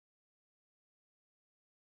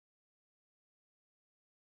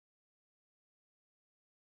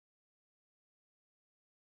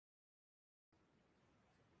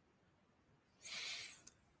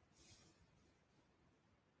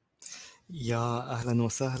Ja, ahlan wa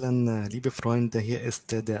sahlan, liebe Freunde, hier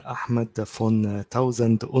ist der Ahmed von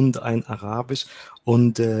Tausend und ein Arabisch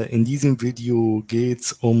und in diesem Video geht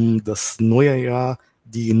es um das neue Jahr,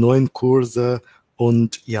 die neuen Kurse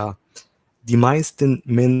und ja, die meisten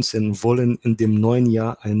Menschen wollen in dem neuen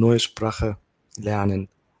Jahr eine neue Sprache lernen,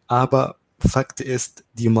 aber Fakt ist,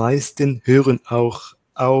 die meisten hören auch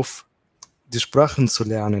auf, die Sprachen zu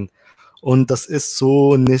lernen. Und das ist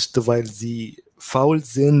so nicht, weil sie faul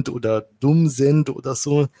sind oder dumm sind oder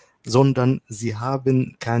so, sondern sie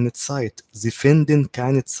haben keine Zeit. Sie finden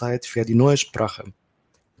keine Zeit für die neue Sprache.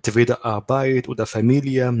 Entweder Arbeit oder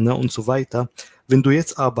Familie, ne, und so weiter. Wenn du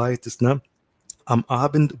jetzt arbeitest, ne, am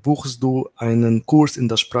Abend buchst du einen Kurs in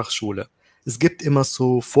der Sprachschule. Es gibt immer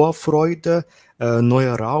so Vorfreude,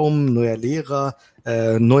 neuer Raum, neuer Lehrer,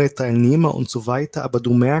 neue Teilnehmer und so weiter. Aber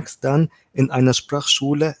du merkst dann, in einer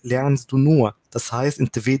Sprachschule lernst du nur. Das heißt,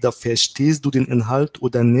 entweder verstehst du den Inhalt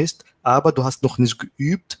oder nicht, aber du hast noch nicht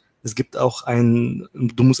geübt. Es gibt auch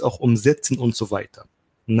du musst auch umsetzen und so weiter.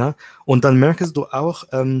 Na? Und dann merkst du auch,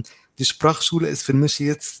 die Sprachschule ist für mich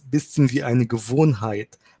jetzt ein bisschen wie eine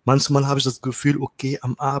Gewohnheit. Manchmal habe ich das Gefühl, okay,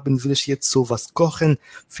 am Abend will ich jetzt so was kochen,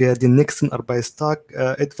 für den nächsten Arbeitstag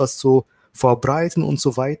etwas so vorbereiten und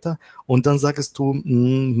so weiter. Und dann sagst du,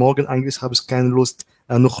 morgen eigentlich habe ich keine Lust,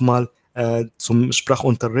 nochmal zum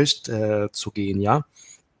Sprachunterricht zu gehen, ja.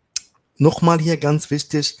 Nochmal hier ganz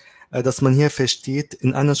wichtig, dass man hier versteht,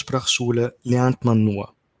 in einer Sprachschule lernt man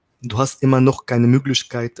nur. Du hast immer noch keine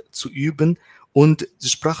Möglichkeit zu üben und die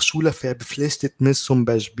Sprachschule verpflichtet mich zum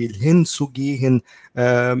Beispiel hinzugehen,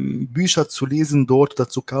 Bücher zu lesen dort oder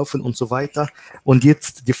zu kaufen und so weiter. Und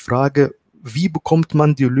jetzt die Frage, wie bekommt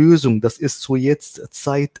man die Lösung, dass es so jetzt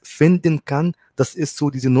Zeit finden kann, dass ich so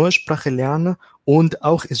diese neue Sprache lerne und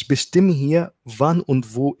auch ich bestimme hier, wann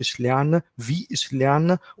und wo ich lerne, wie ich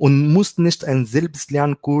lerne und muss nicht ein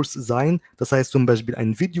Selbstlernkurs sein, das heißt zum Beispiel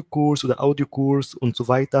ein Videokurs oder Audiokurs und so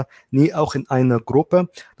weiter, nee, auch in einer Gruppe,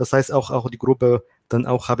 das heißt auch die Gruppe dann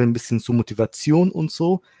auch habe ein bisschen zur Motivation und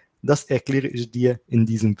so, das erkläre ich dir in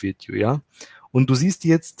diesem Video, ja. Und du siehst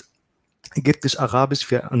jetzt, Ägyptisch-Arabisch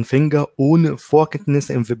für Anfänger ohne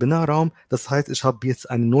Vorkenntnisse im Webinarraum. Das heißt, ich habe jetzt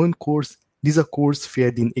einen neuen Kurs. Dieser Kurs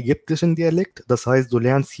für den ägyptischen Dialekt. Das heißt, du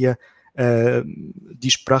lernst hier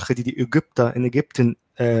die Sprache, die Ägypter in Ägypten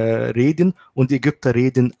reden. Und die Ägypter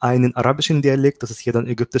reden einen arabischen Dialekt. Das ist hier dann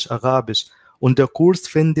Ägyptisch-Arabisch. Und der Kurs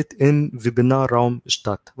findet im Webinarraum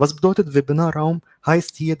statt. Was bedeutet Webinarraum?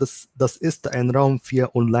 Heißt hier, das ist ein Raum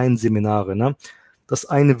für Online-Seminare. Ne? Das ist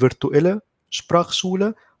eine virtuelle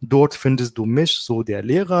Sprachschule. Dort findest du mich, so der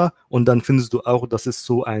Lehrer, und dann findest du auch, dass ich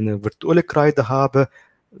so eine virtuelle Kreide habe.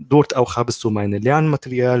 Dort auch habe ich so meine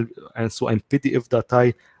Lernmaterial, so ein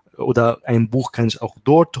PDF-Datei oder ein Buch kann ich auch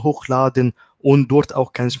dort hochladen und dort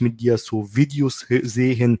auch kann ich mit dir so Videos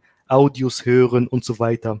sehen, Audios hören und so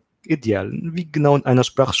weiter. Ideal, wie genau in einer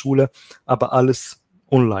Sprachschule, aber alles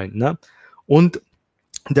online. Ne? Und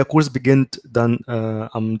der Kurs beginnt dann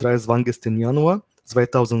am 23. Januar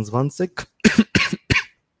 2020.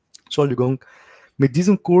 Entschuldigung. Mit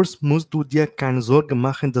diesem Kurs musst du dir keine Sorge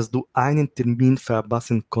machen, dass du einen Termin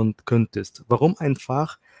verpassen könntest. Warum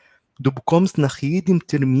einfach? Du bekommst nach jedem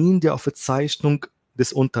Termin die Aufzeichnung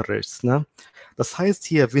des Unterrichts. Ne? Das heißt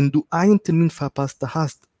hier, wenn du einen Termin verpasst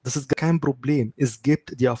hast, das ist kein Problem. Es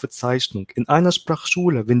gibt die Aufzeichnung. In einer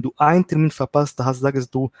Sprachschule, wenn du einen Termin verpasst hast,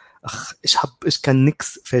 sagst du, ach, ich kann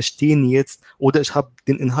nichts verstehen jetzt oder ich habe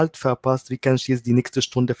den Inhalt verpasst, wie kann ich jetzt die nächste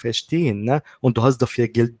Stunde verstehen? Ne? Und du hast dafür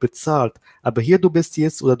Geld bezahlt. Aber hier du bist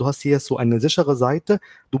jetzt oder du hast hier so eine sichere Seite,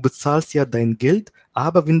 du bezahlst ja dein Geld,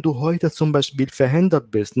 aber wenn du heute zum Beispiel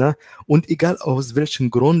verhindert bist, ne, und egal aus welchen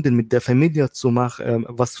Gründen mit der Familie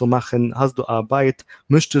was zu machen, hast du Arbeit,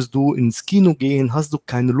 möchtest du ins Kino gehen, hast du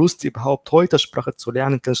keine Lust überhaupt heute Sprache zu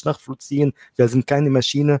lernen, kannst nachvollziehen, wir sind keine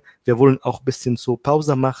Maschine, wir wollen auch ein bisschen so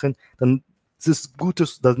Pause machen, dann ist es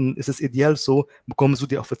Gutes, dann ist es ideal so, bekommst du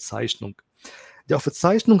die Aufzeichnung. Die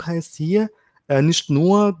Aufzeichnung heißt hier, nicht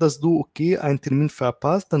nur, dass du, okay, einen Termin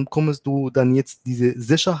verpasst, dann bekommst du dann jetzt diese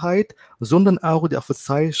Sicherheit, sondern auch die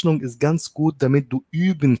Aufzeichnung ist ganz gut, damit du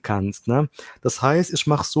üben kannst. Ne? Das heißt, ich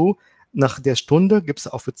mache so, nach der Stunde gibt es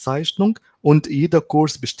Aufzeichnung und jeder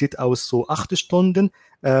Kurs besteht aus so 8 Stunden.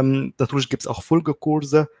 Natürlich gibt es auch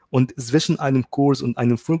Folgekurse und zwischen einem Kurs und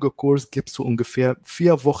einem Folgekurs gibt es so ungefähr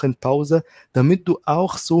 4 Wochen Pause, damit du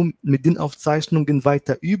auch so mit den Aufzeichnungen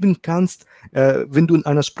weiter üben kannst. Wenn du in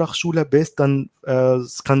einer Sprachschule bist, dann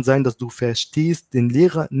es kann sein, dass du verstehst den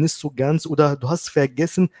Lehrer nicht so ganz oder du hast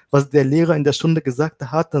vergessen, was der Lehrer in der Stunde gesagt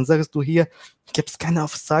hat. Dann sagst du hier, ich habe keine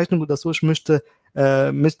Aufzeichnung oder so, ich möchte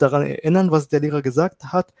mich daran erinnern, was der Lehrer gesagt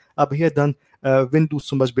hat. Aber hier dann, wenn du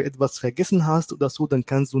zum Beispiel etwas vergessen hast oder so, dann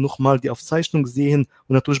kannst du nochmal die Aufzeichnung sehen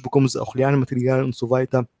und natürlich bekommst du auch Lernmaterial und so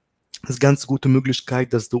weiter. Das ist eine ganz gute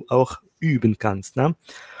Möglichkeit, dass du auch üben kannst. Ne?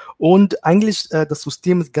 Und eigentlich, das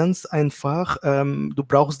System ist ganz einfach. Du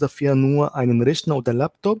brauchst dafür nur einen Rechner oder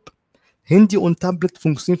Laptop. Handy und Tablet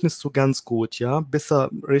funktioniert nicht so ganz gut, ja.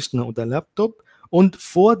 Besser Rechner oder Laptop. Und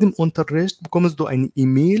vor dem Unterricht bekommst du eine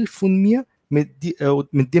E-Mail von mir mit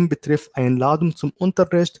dem Betreff Einladung zum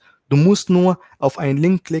Unterricht. Du musst nur auf einen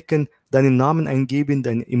Link klicken, deinen Namen eingeben,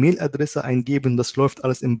 deine E-Mail-Adresse eingeben. Das läuft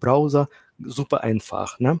alles im Browser. Super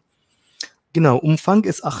einfach, ne? Genau, Umfang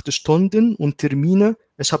ist 8 Stunden und Termine.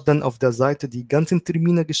 Ich habe dann auf der Seite die ganzen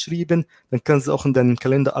Termine geschrieben. Dann kannst du auch in deinem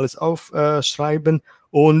Kalender alles aufschreiben.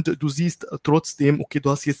 Und du siehst trotzdem, okay, du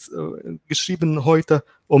hast jetzt geschrieben, heute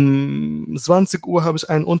um 20 Uhr habe ich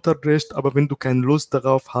einen Unterricht, aber wenn du keine Lust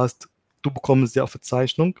darauf hast, du bekommst die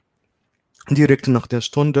Aufzeichnung direkt nach der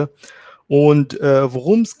Stunde. Und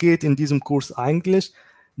worum es geht in diesem Kurs eigentlich,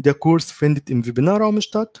 der Kurs findet im Webinarraum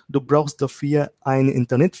statt. Du brauchst dafür eine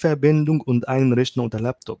Internetverbindung und einen Rechner oder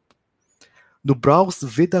Laptop. Du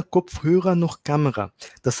brauchst weder Kopfhörer noch Kamera.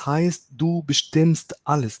 Das heißt, du bestimmst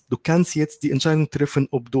alles. Du kannst jetzt die Entscheidung treffen,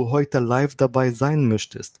 ob du heute live dabei sein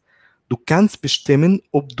möchtest. Du kannst bestimmen,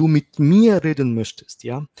 ob du mit mir reden möchtest,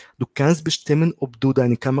 ja. Du kannst bestimmen, ob du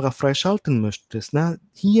deine Kamera freischalten möchtest, ne?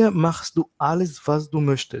 Hier machst du alles, was du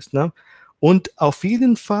möchtest, ne? Und auf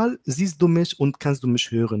jeden Fall siehst du mich und kannst du mich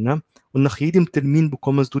hören, ne? Und nach jedem Termin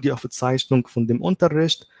bekommst du die Aufzeichnung von dem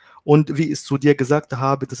Unterricht. Und wie ich zu dir gesagt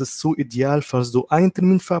habe, das ist so ideal, falls du einen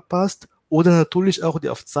Termin verpasst. Oder natürlich auch die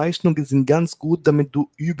Aufzeichnungen sind ganz gut, damit du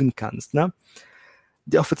üben kannst, ne?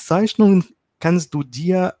 Die Aufzeichnungen kannst du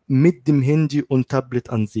dir mit dem Handy und Tablet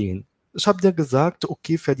ansehen. Ich habe dir gesagt,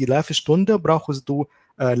 okay, für die Live-Stunde brauchst du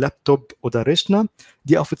Laptop oder Rechner.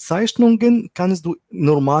 Die Aufzeichnungen kannst du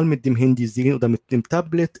normal mit dem Handy sehen oder mit dem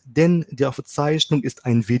Tablet, denn die Aufzeichnung ist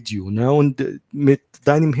ein Video. Ne? Und mit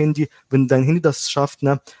deinem Handy, wenn dein Handy das schafft,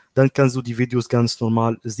 ne, dann kannst du die Videos ganz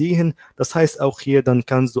normal sehen. Das heißt auch hier, dann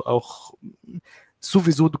kannst du auch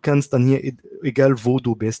sowieso, du kannst dann hier, egal wo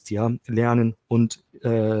du bist, ja, lernen und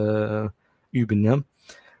üben, ja.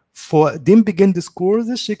 Vor dem Beginn des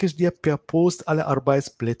Kurses schicke ich dir per Post alle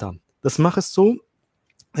Arbeitsblätter. Das mache ich so,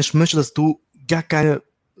 ich möchte, dass du gar keine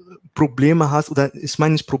Probleme hast, oder ich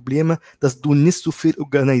meine nicht Probleme, dass du nicht so viel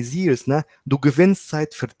organisierst, ne? Du gewinnst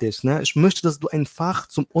Zeit für dich, ne? Ich möchte, dass du einfach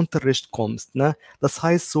zum Unterricht kommst, ne? Das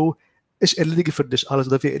heißt so, ich erledige für dich alles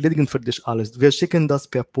oder wir erledigen für dich alles. Wir schicken das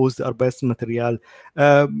per Post, Arbeitsmaterial.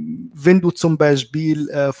 Wenn du zum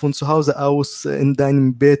Beispiel von zu Hause aus in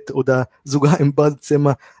deinem Bett oder sogar im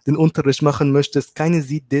Badezimmer den Unterricht machen möchtest, keine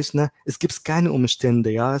sieht dich, ne? Es gibt keine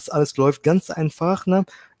Umstände, ja? Es alles läuft ganz einfach, ne?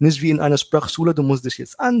 Nicht wie in einer Sprachschule, du musst dich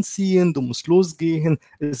jetzt anziehen, du musst losgehen,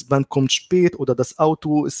 das Bahn kommt spät oder das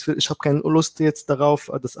Auto ist, ich habe keine Lust jetzt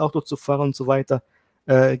darauf, das Auto zu fahren und so weiter.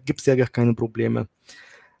 Gibt es ja gar keine Probleme.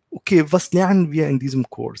 Okay, was lernen wir in diesem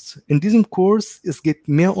Kurs? In diesem Kurs, es geht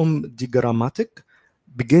mehr um die Grammatik.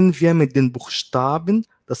 Beginnen wir mit den Buchstaben.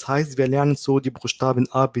 Das heißt, wir lernen so die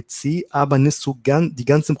Buchstaben A, B, C, aber nicht so die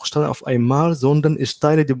ganzen Buchstaben auf einmal, sondern ich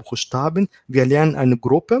teile die Buchstaben. Wir lernen eine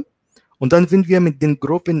Gruppe. Und dann, wenn wir mit den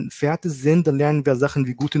Gruppen fertig sind, dann lernen wir Sachen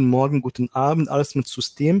wie Guten Morgen, Guten Abend, alles mit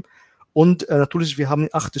System. Und natürlich, wir haben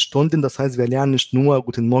 8 Stunden, das heißt, wir lernen nicht nur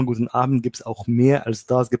Guten Morgen, Guten Abend, gibt es auch mehr als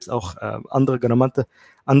das, gibt es auch andere Grammatik,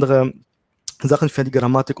 andere Sachen für die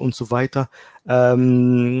Grammatik und so weiter.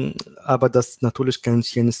 Aber das natürlich kann ich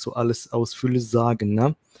hier nicht so alles ausführlich sagen.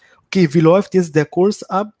 Ne? Okay, wie läuft jetzt der Kurs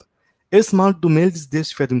ab? Erstmal, du meldest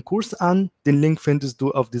dich für den Kurs an. Den Link findest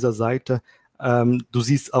du auf dieser Seite. Du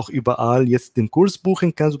siehst auch überall jetzt den Kurs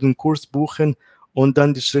buchen, kannst du den Kurs buchen und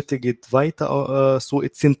dann die Schritte geht weiter. So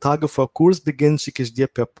 10 Tage vor Kursbeginn schicke ich dir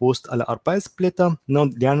per Post alle Arbeitsblätter, ne,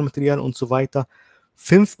 und Lernmaterial und so weiter.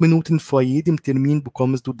 5 Minuten vor jedem Termin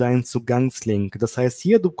bekommst du deinen Zugangslink. Das heißt,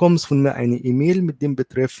 hier du bekommst von mir eine E-Mail mit dem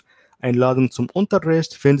Betreff Einladung zum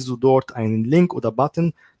Unterricht, findest du dort einen Link oder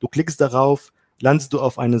Button, du klickst darauf, landest du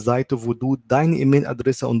auf eine Seite, wo du deine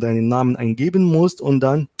E-Mail-Adresse und deinen Namen eingeben musst und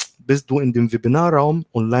dann bist du in dem Webinarraum,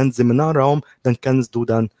 Online-Seminarraum, dann kannst du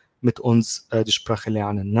dann mit uns die Sprache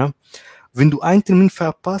lernen. Ne? Wenn du einen Termin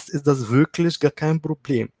verpasst, ist das wirklich gar kein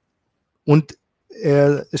Problem. Und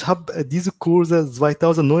ich habe diese Kurse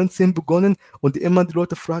 2019 begonnen und immer die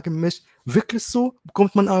Leute fragen mich, wirklich so?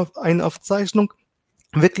 Bekommt man eine Aufzeichnung?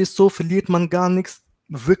 Wirklich so? Verliert man gar nichts?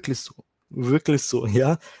 Wirklich so. Wirklich so,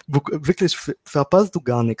 ja. Wirklich verpasst du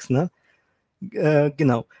gar nichts, ne?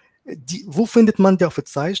 Genau. Wo findet man die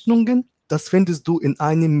Aufzeichnungen? das findest du in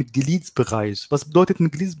einem Mitgliedsbereich. Was bedeutet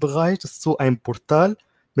Mitgliedsbereich? Das ist so ein Portal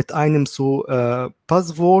mit einem so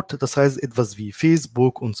Passwort, das heißt etwas wie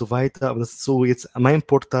Facebook und so weiter, aber das ist so jetzt mein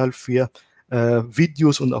Portal für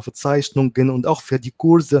Videos und Aufzeichnungen und auch für die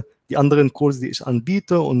Kurse, die anderen Kurse, die ich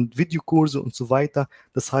anbiete und Videokurse und so weiter.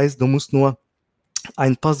 Das heißt, du musst nur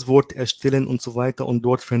ein Passwort erstellen und so weiter und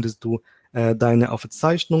dort findest du deine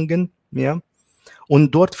Aufzeichnungen, ja.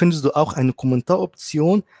 Und dort findest du auch eine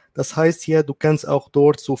Kommentaroption. Das heißt hier, du kannst auch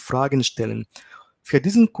dort so Fragen stellen. Für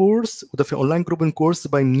diesen Kurs oder für Online-Gruppenkurse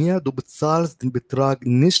bei mir, du bezahlst den Betrag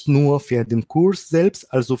nicht nur für den Kurs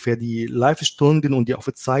selbst, also für die Live-Stunden und die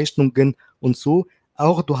Aufzeichnungen und so.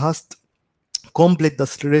 Auch du hast komplett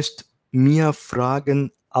das Recht, mir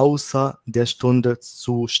Fragen außer der Stunde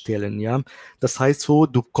zu stellen. Ja? Das heißt so,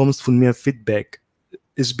 du bekommst von mir Feedback.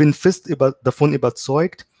 Ich bin davon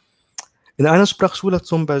überzeugt, in einer Sprachschule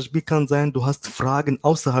zum Beispiel kann sein, du hast Fragen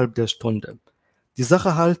außerhalb der Stunde. Die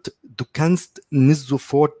Sache halt, du kannst nicht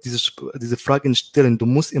sofort diese Fragen stellen. Du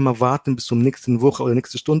musst immer warten bis zum nächsten Woche oder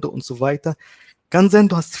nächste Stunde und so weiter. Kann sein,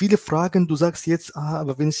 du hast viele Fragen, du sagst jetzt,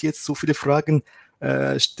 aber wenn ich jetzt so viele Fragen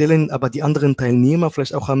stellen, aber die anderen Teilnehmer,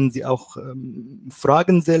 vielleicht auch haben sie auch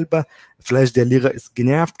Fragen selber, vielleicht der Lehrer ist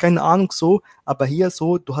genervt, keine Ahnung so, aber hier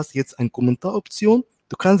so, du hast jetzt eine Kommentaroption,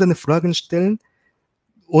 du kannst deine Fragen stellen,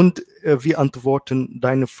 und wir antworten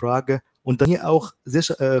deine Frage. Und dann hier auch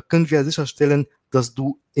können wir sicherstellen, dass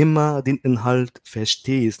du immer den Inhalt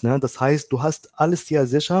verstehst. Ne? Das heißt, du hast alles hier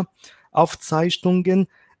sicher. Aufzeichnungen,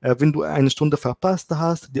 wenn du eine Stunde verpasst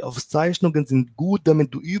hast, die Aufzeichnungen sind gut,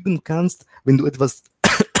 damit du üben kannst. Wenn du etwas,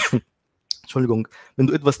 Entschuldigung, wenn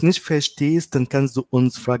du etwas nicht verstehst, dann kannst du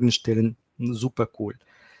uns Fragen stellen. Super cool.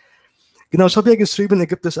 Genau, ich habe ja geschrieben,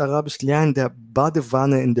 Ägyptisch-Arabisch lernen, der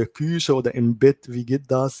Badewanne in der Küche oder im Bett, wie geht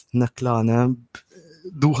das? Na klar, ne?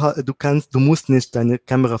 Du musst nicht deine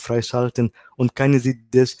Kamera freischalten und keine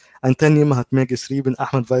sieht dich. Ein Teilnehmer hat mir geschrieben,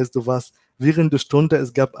 Ahmed, weißt du was? Während der Stunde,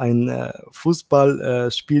 es gab ein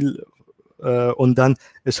Fußballspiel und dann,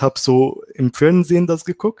 ich habe so im Fernsehen das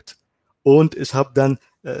geguckt und ich habe dann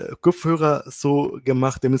Kopfhörer so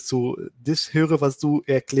gemacht, damit ich so dich höre, was du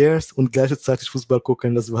erklärst und gleichzeitig Fußball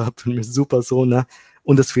gucken. Das war für mich super so, ne?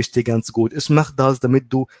 Und das verstehe ich ganz gut. Ich mache das,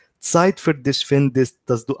 damit du Zeit für dich findest,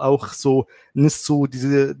 dass du auch so nicht so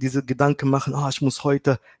diese Gedanken machen, ich muss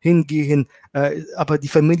heute hingehen, aber die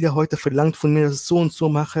Familie heute verlangt von mir, dass ich so und so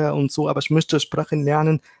mache und so, aber ich möchte Sprachen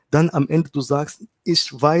lernen. Dann am Ende du sagst,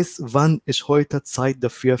 ich weiß, wann ich heute Zeit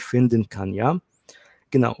dafür finden kann, ja?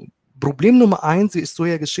 Genau. Problem Nummer eins, wie ich so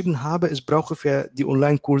ja geschrieben habe, ich brauche für die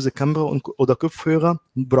Online-Kurse Kamera oder Kopfhörer,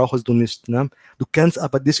 brauchst du nicht. Ne? Du kannst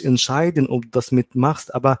aber dich entscheiden, ob du das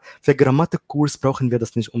mitmachst, aber für Grammatikkurs brauchen wir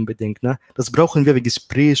das nicht unbedingt. Ne? Das brauchen wir für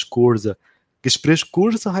Gesprächskurse.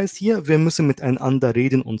 Gesprächskurse heißt hier, wir müssen miteinander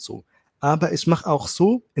reden und so. Aber ich mache auch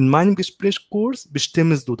so, in meinem Gesprächskurs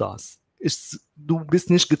bestimmst du das. Du bist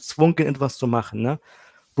nicht gezwungen, etwas zu machen. Ne?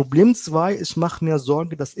 Problem zwei, ich mache mir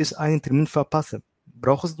Sorge, dass ich einen Termin verpasse.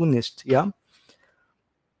 Brauchst du nicht, ja?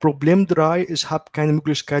 Problem drei, ich habe keine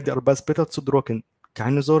Möglichkeit, die Arbeitsblätter zu drucken.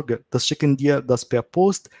 Keine Sorge, das schicken dir das per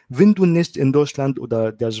Post. Wenn du nicht in Deutschland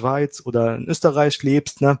oder der Schweiz oder in Österreich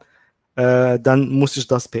lebst, ne, dann muss ich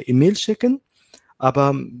das per E-Mail schicken.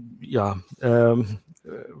 Aber ja,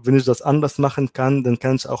 wenn ich das anders machen kann, dann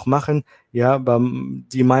kann ich auch machen. Ja, aber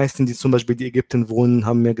die meisten, die zum Beispiel in Ägypten wohnen,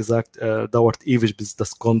 haben mir gesagt, dauert ewig, bis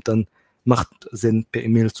das kommt. Dann macht Sinn, per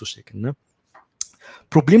E-Mail zu schicken. Ne?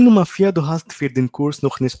 Problem Nummer vier, du hast für den Kurs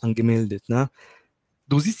noch nicht angemeldet. Ne?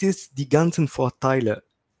 Du siehst jetzt die ganzen Vorteile.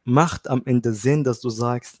 Macht am Ende Sinn, dass du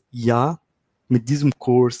sagst, ja, mit diesem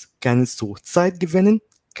Kurs kannst du Zeit gewinnen,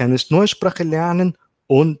 kannst neue Sprache lernen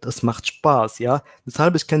und das macht Spaß, ja.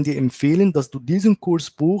 Deshalb, ich kann dir empfehlen, dass du diesen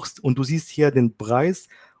Kurs buchst und du siehst hier den Preis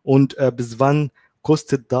und bis wann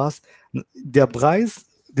kostet das.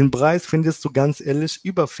 Den Preis findest du ganz ehrlich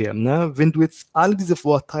überfair. Ne? Wenn du jetzt all diese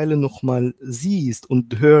Vorteile nochmal siehst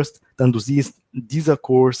und hörst, dann du siehst, dieser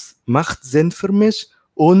Kurs macht Sinn für mich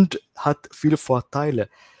und hat viele Vorteile.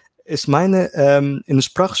 Ich meine, in der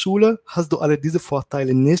Sprachschule hast du alle diese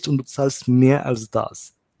Vorteile nicht und du zahlst mehr als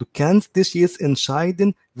das. Du kannst dich jetzt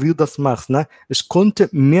entscheiden, wie du das machst. Ne? Ich konnte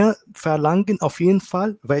mehr verlangen, auf jeden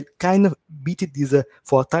Fall, weil keiner bietet diese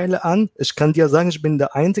Vorteile an. Ich kann dir sagen, ich bin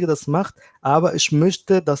der Einzige, der das macht, aber ich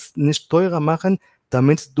möchte das nicht teurer machen,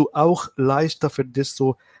 damit du auch leichter für dich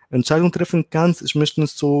so Entscheidungen treffen kannst. Ich möchte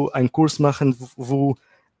nicht so einen Kurs machen, wo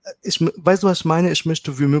weißt du, was ich meine? Ich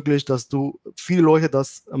möchte wie möglich, dass du viele Leute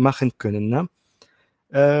das machen können. Ne?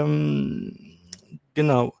 Ähm,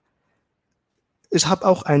 genau. ich habe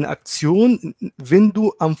auch eine Aktion, wenn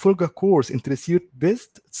du am Folgekurs interessiert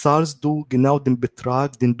bist, zahlst du genau den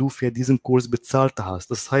Betrag, den du für diesen Kurs bezahlt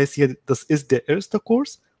hast. Das heißt hier, das ist der erste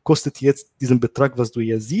Kurs, kostet jetzt diesen Betrag, was du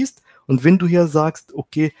hier siehst. Und wenn du hier sagst,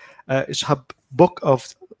 okay, ich habe Bock auf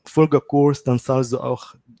Folgekurs, dann zahlst du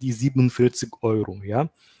auch die 47 Euro. Ja?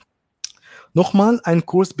 Nochmal, ein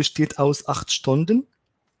Kurs besteht aus 8 Stunden.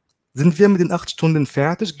 Sind wir mit den 8 Stunden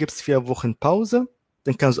fertig, gibt es 4 Wochen Pause.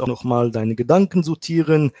 Dann kannst du auch nochmal deine Gedanken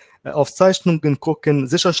sortieren, Aufzeichnungen gucken,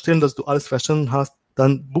 sicherstellen, dass du alles verstanden hast.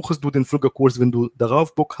 Dann buchst du den Folgekurs, wenn du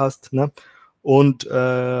darauf Bock hast. Ne? Und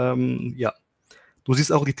ja, du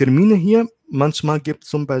siehst auch die Termine hier. Manchmal gibt es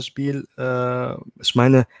zum Beispiel, ich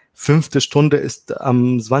meine, 5. Stunde ist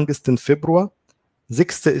am 20. Februar.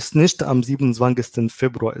 6. ist nicht am 27.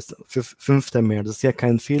 Februar, ist 5. März. Das ist ja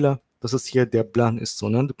kein Fehler. Das ist hier der Plan ist so.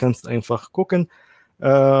 Ne? Du kannst einfach gucken.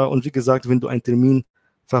 Und wie gesagt, wenn du einen Termin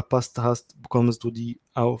verpasst hast, bekommst du die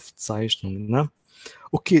Aufzeichnung. Ne?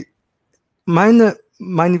 Okay, meine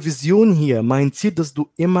Vision hier, mein Ziel, dass du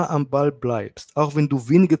immer am Ball bleibst, auch wenn du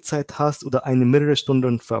wenige Zeit hast oder eine mehrere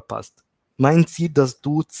Stunden verpasst. Mein Ziel, dass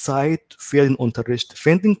du Zeit für den Unterricht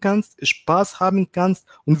finden kannst, Spaß haben kannst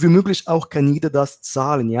und wie möglich auch kann jeder das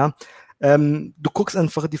zahlen, ja. Du guckst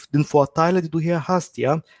einfach den Vorteile, die du hier hast,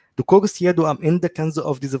 ja. Du guckst hier, du am Ende kannst du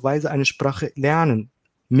auf diese Weise eine Sprache lernen.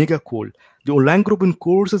 Mega cool. Die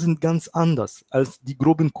Online-Gruppenkurse sind ganz anders als die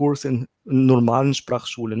Gruppenkurse in normalen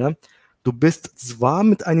Sprachschulen, ne? Du bist zwar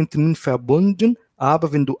mit einem Termin verbunden,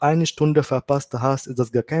 aber wenn du eine Stunde verpasst hast, ist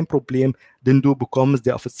das gar kein Problem, denn du bekommst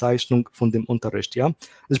die Aufzeichnung von dem Unterricht. Ja?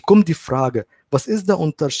 Es kommt die Frage, was ist der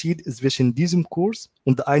Unterschied zwischen diesem Kurs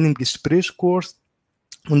und einem Gesprächskurs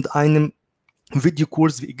und einem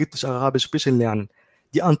Videokurs wie Ägyptisch-Arabisch sprechen lernen?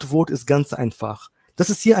 Die Antwort ist ganz einfach.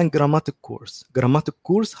 Das ist hier ein Grammatikkurs.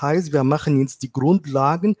 Grammatikkurs heißt, wir machen jetzt die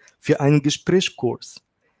Grundlagen für einen Gesprächskurs.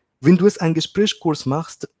 Wenn du jetzt einen Gesprächskurs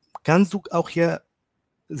machst, kannst du auch hier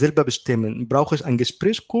selber bestimmen. Brauche ich einen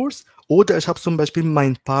Gesprächskurs oder ich habe zum Beispiel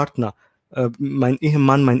meinen Partner, mein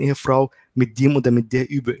Ehemann, meine Ehefrau, mit dem oder mit der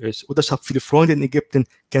übe ich. Oder ich habe viele Freunde in Ägypten,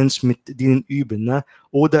 kann ich mit denen üben. Ne?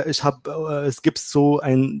 Oder es gibt so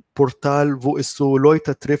ein Portal, wo ich so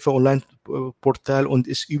Leute treffe, Online-Portal und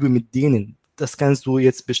ich übe mit denen. Das kannst du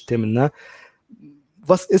jetzt bestimmen. Ne?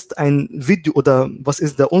 Was ist ein Video oder was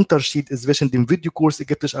ist der Unterschied zwischen dem Videokurs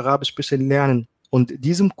Ägyptisch-Arabisch sprechen lernen und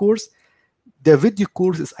diesem Kurs? Der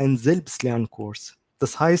Videokurs ist ein Selbstlernkurs.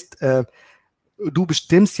 Das heißt, du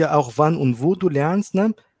bestimmst ja auch wann und wo du lernst,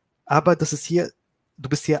 ne? Aber das ist hier, du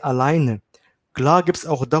bist hier alleine. Klar gibt es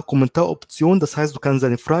auch da Kommentaroptionen, das heißt, du kannst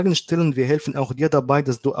deine Fragen stellen. Wir helfen auch dir dabei,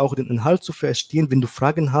 dass du auch den Inhalt zu verstehen, wenn du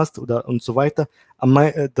Fragen hast oder und so weiter.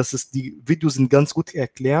 Die Videos sind ganz gut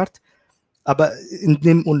erklärt. Aber in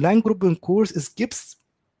dem Online-Gruppenkurs, es gibt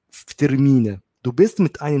Termine. Du bist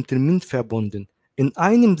mit einem Termin verbunden. In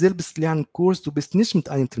einem Selbstlernkurs, du bist nicht mit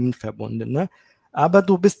einem Termin verbunden. Ne? Aber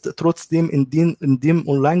du bist trotzdem in dem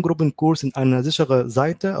Online-Gruppenkurs in einer sicheren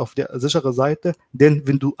Seite, auf der sicheren Seite, denn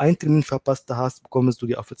wenn du einen Termin verpasst hast, bekommst du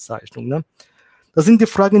die Aufzeichnung. Ne? Das sind die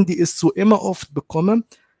Fragen, die ich so immer oft bekomme.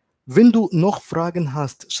 Wenn du noch Fragen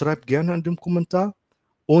hast, schreib gerne in den Kommentar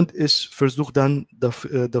und ich versuche dann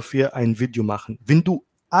dafür ein Video machen. Wenn du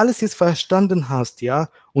alles jetzt verstanden hast, ja,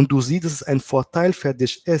 und du siehst, dass es ein Vorteil für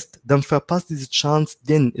dich ist, dann verpasst diese Chance,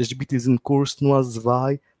 denn ich biete diesen Kurs nur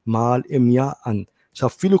 2-mal im Jahr an. Ich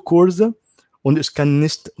habe viele Kurse und ich kann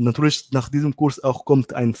nicht, natürlich nach diesem Kurs auch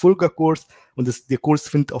kommt ein Folgekurs und der Kurs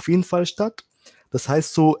findet auf jeden Fall statt. Das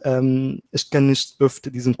heißt so, ich kann nicht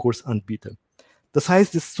öfter diesen Kurs anbieten. Das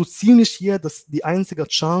heißt, es ist so ziemlich hier das die einzige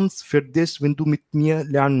Chance für dich, wenn du mit mir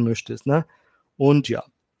lernen möchtest. Ne? Und ja,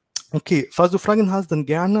 okay, falls du Fragen hast, dann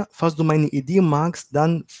gerne. Falls du meine Idee magst,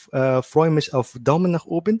 dann freue mich auf Daumen nach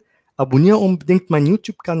oben. Abonniere unbedingt meinen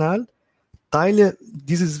YouTube-Kanal. Teile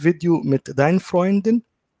dieses Video mit deinen Freunden.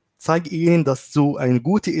 Zeige ihnen, dass so eine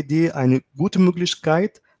gute Idee, eine gute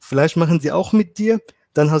Möglichkeit. Vielleicht machen sie auch mit dir.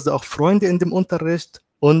 Dann hast du auch Freunde in dem Unterricht.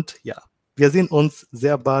 Und ja, wir sehen uns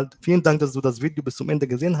sehr bald. Vielen Dank, dass du das Video bis zum Ende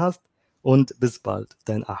gesehen hast. Und bis bald,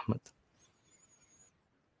 dein Ahmed.